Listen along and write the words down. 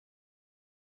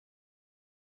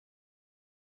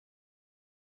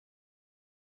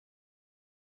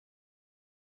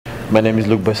My name is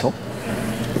Luc Besson.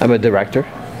 I'm a director,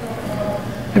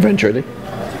 eventually.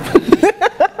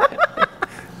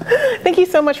 Thank you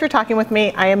so much for talking with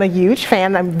me. I am a huge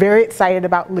fan. I'm very excited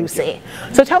about Lucy.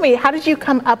 So tell me, how did you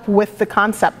come up with the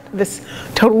concept, this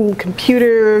total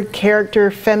computer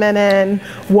character, feminine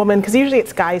woman? Because usually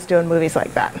it's guys doing movies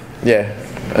like that. Yeah,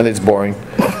 and it's boring.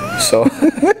 So,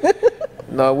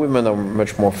 no, women are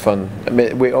much more fun. I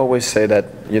mean, we always say that,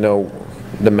 you know,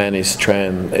 the man is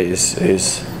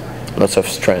lots of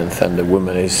strength and the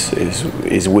woman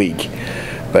is weak.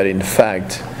 But in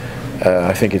fact,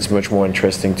 I think it's much more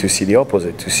interesting to see the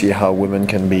opposite, to see how women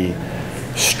can be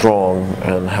strong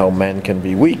and how men can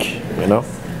be weak, you know?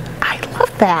 I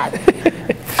love that.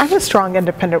 I'm a strong,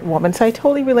 independent woman, so I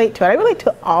totally relate to it. I relate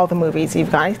to all the movies you've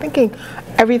done. I'm thinking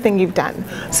everything you've done.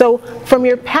 So from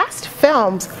your past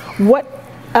films, what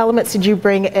elements did you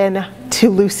bring in to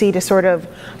Lucy to sort of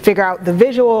figure out the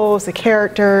visuals, the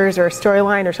characters, or a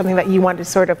storyline, or something that you wanted to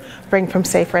sort of bring from,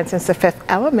 say, for instance, The Fifth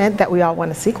Element that we all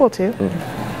want a sequel to?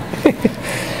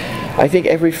 I think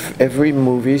every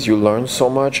movies you learn so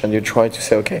much and you try to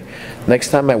say, okay, next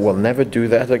time I will never do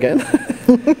that again.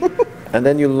 And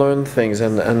then you learn things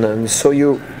and so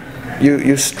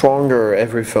you're stronger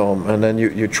every film, and then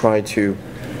you try to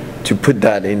put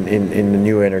that in the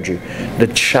new energy. The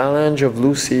challenge of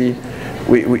Lucy,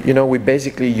 we're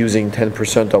basically using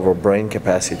 10% of our brain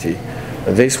capacity.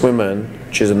 This woman,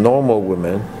 she's a normal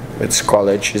woman, it's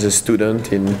Scarlett, she's a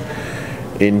student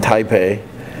in Taipei.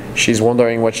 She's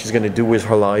wondering what she's going to do with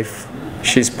her life.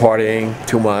 She's partying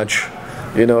too much.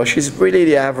 You know, she's really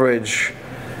the average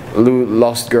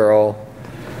lost girl.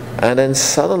 And then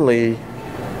suddenly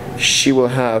she will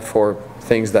have, for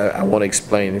things that I won't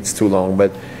explain, it's too long,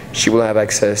 but she will have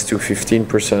access to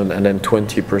 15% and then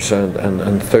 20%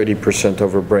 and 30%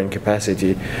 of her brain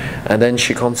capacity. And then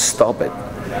she can't stop it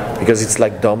because it's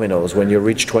like dominoes. When you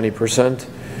reach 20%,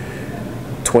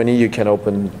 20 you can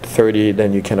open 30,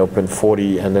 then you can open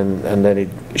 40, and then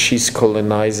she's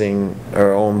colonizing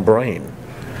her own brain.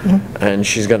 Mm-hmm. And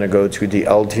she's gonna go to the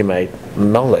ultimate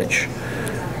knowledge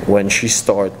when she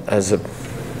starts as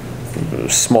a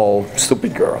small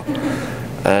stupid girl.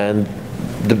 And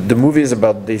the movie is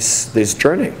about this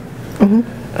journey.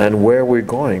 Mm-hmm. And where we're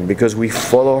going, because we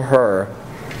follow her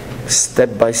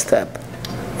step by step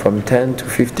from 10 to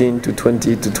 15 to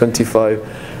 20 to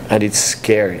 25, and it's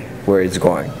scary where it's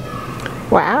going.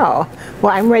 Wow.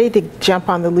 Well, I'm ready to jump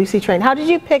on the Lucy train. How did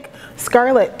you pick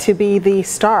Scarlett to be the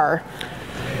star?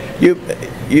 You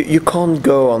can't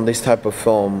go on this type of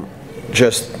film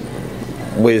just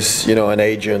with, you know, an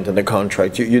agent and a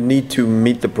contract. You need to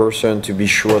meet the person to be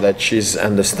sure that she's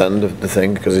understand the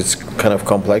thing, because it's kind of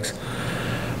complex.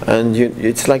 And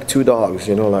it's like two dogs,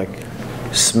 you know, like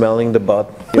smelling the butt,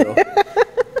 you know.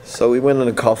 So we went on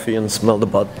a coffee and smelled the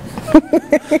butt.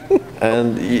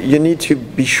 And you need to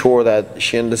be sure that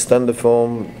she understands the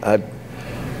film.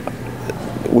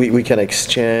 We can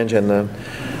exchange,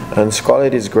 and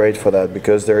Scarlett is great for that,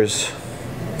 because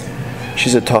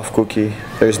she's a tough cookie.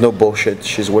 There's no bullshit.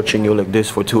 She's watching you like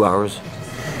this for 2 hours.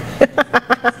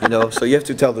 You know, so you have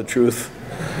to tell the truth.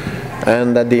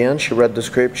 And at the end, she read the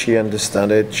script. She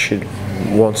understands it. She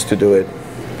wants to do it.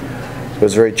 It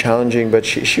was very challenging, but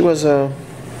she was there.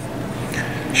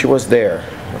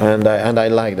 And I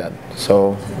like that,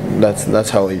 so that's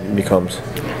how it becomes.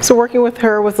 So working with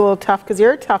her was a little tough, because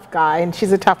you're a tough guy and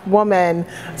she's a tough woman,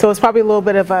 so it's probably a little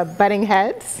bit of a butting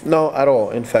heads? No, at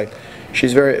all. In fact,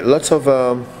 she's lots of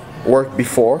work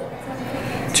before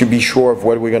to be sure of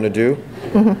what we're going to do.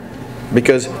 Mm-hmm.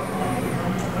 Because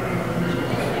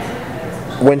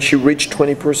when she reached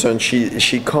 20%,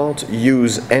 she can't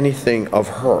use anything of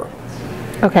her.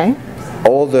 Okay.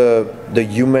 All the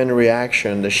human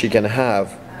reaction that she can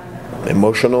have,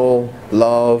 emotional,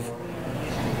 love,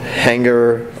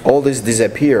 anger, all this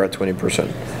disappear at 20%.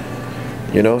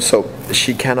 You know, so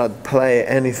she cannot play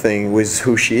anything with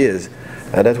who she is.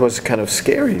 And that was kind of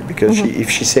scary, because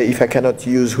mm-hmm. if I cannot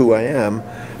use who I am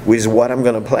with what I'm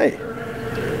gonna play.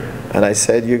 And I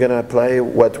said, you're gonna play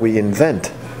what we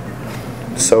invent.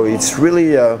 So it's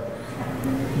really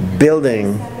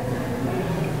building,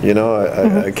 you know,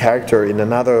 a character in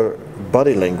another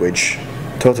body language,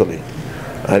 totally.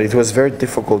 And it was very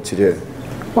difficult to do.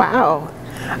 Wow.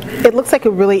 It looks like a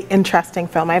really interesting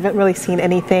film. I haven't really seen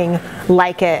anything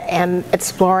like it, and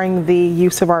exploring the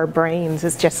use of our brains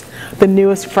is just the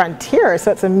newest frontier,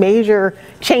 so it's a major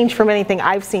change from anything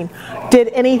I've seen. Did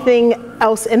anything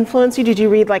else influence you? Did you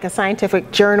read like a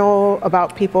scientific journal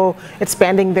about people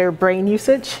expanding their brain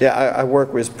usage? Yeah, I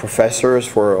work with professors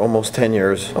for almost 10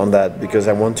 years on that because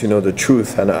I want to know the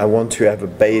truth and I want to have a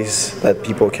base that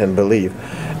people can believe.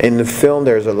 In the film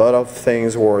there's a lot of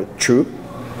things were true,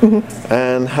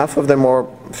 and half of them are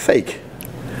fake.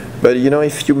 But you know,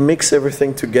 if you mix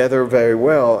everything together very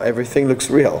well, everything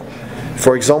looks real.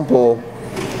 For example,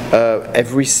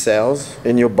 every cells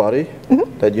in your body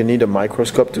that you need a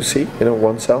microscope to see, you know,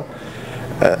 one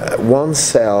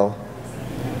cell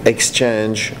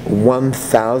exchange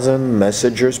 1,000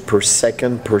 messages per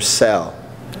second per cell,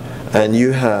 and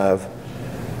you have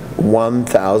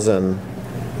 1,000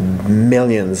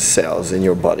 million cells in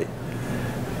your body,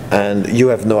 and you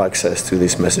have no access to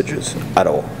these messages at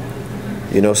all.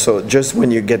 You know, so just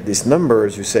when you get these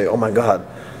numbers, you say, oh my God,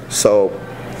 so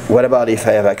what about if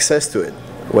I have access to it?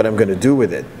 What I'm going to do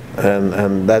with it?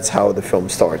 And that's how the film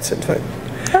starts, in fact.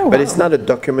 Oh, but wow. it's not a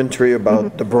documentary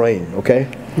about the brain, okay?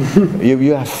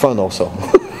 You have fun also.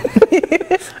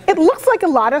 It looks like a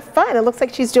lot of fun. It looks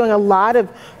like she's doing a lot of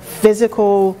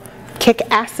physical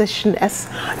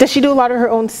kick-assishness. Does she do a lot of her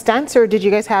own stunts, or did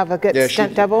you guys have a good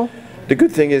stunt double? The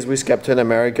good thing is with Captain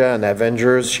America and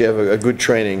Avengers, she have a good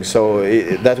training, so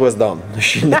that was done.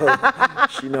 She know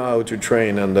how to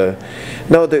train. And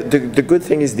no, the good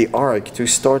thing is the arc, to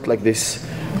start like this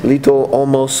little,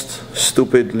 almost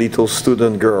stupid little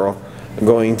student girl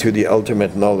going to the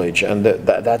ultimate knowledge, and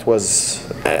that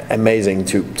was amazing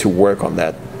to work on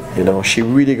that. You know, she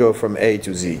really go from A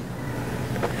to Z.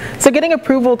 So getting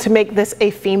approval to make this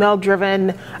a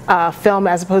female-driven film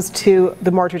as opposed to the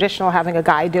more traditional having a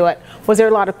guy do it, was there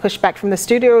a lot of pushback from the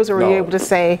studios, or were you able to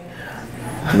say?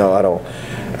 No, at all.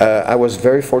 I was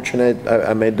very fortunate.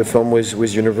 I made the film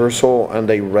with Universal, and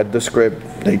they read the script.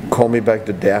 They called me back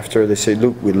the day after. They said,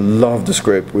 "Look, we love the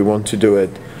script. We want to do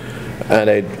it." And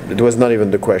it was not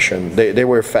even the question. They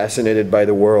were fascinated by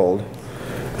the world,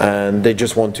 and they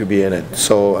just want to be in it.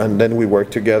 So, and then we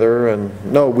work together, and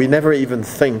no, we never even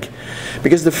think,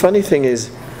 because the funny thing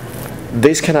is,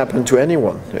 this can happen to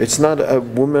anyone. It's not a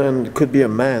woman, it could be a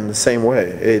man the same way.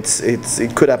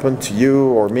 It could happen to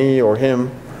you or me or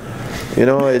him. You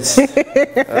know, it's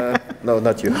no,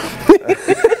 not you.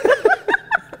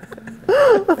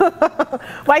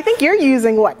 Well, I think you're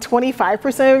using, what,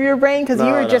 25% of your brain? Because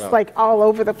you were just like all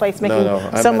over the place making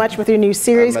so much with your new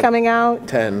series coming out.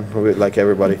 10, like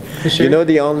everybody. Sure. You know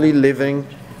the only living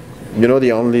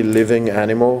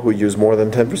animal who use more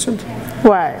than 10%?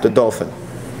 What? The dolphin.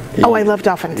 I love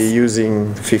dolphins. He's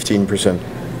using 15%.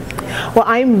 Well,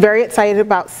 I'm very excited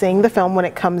about seeing the film when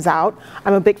it comes out.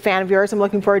 I'm a big fan of yours. I'm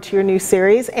looking forward to your new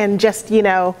series and just, you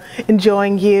know,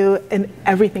 enjoying you and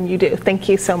everything you do. Thank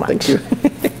you so much. Thank you.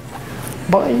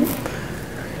 Bye.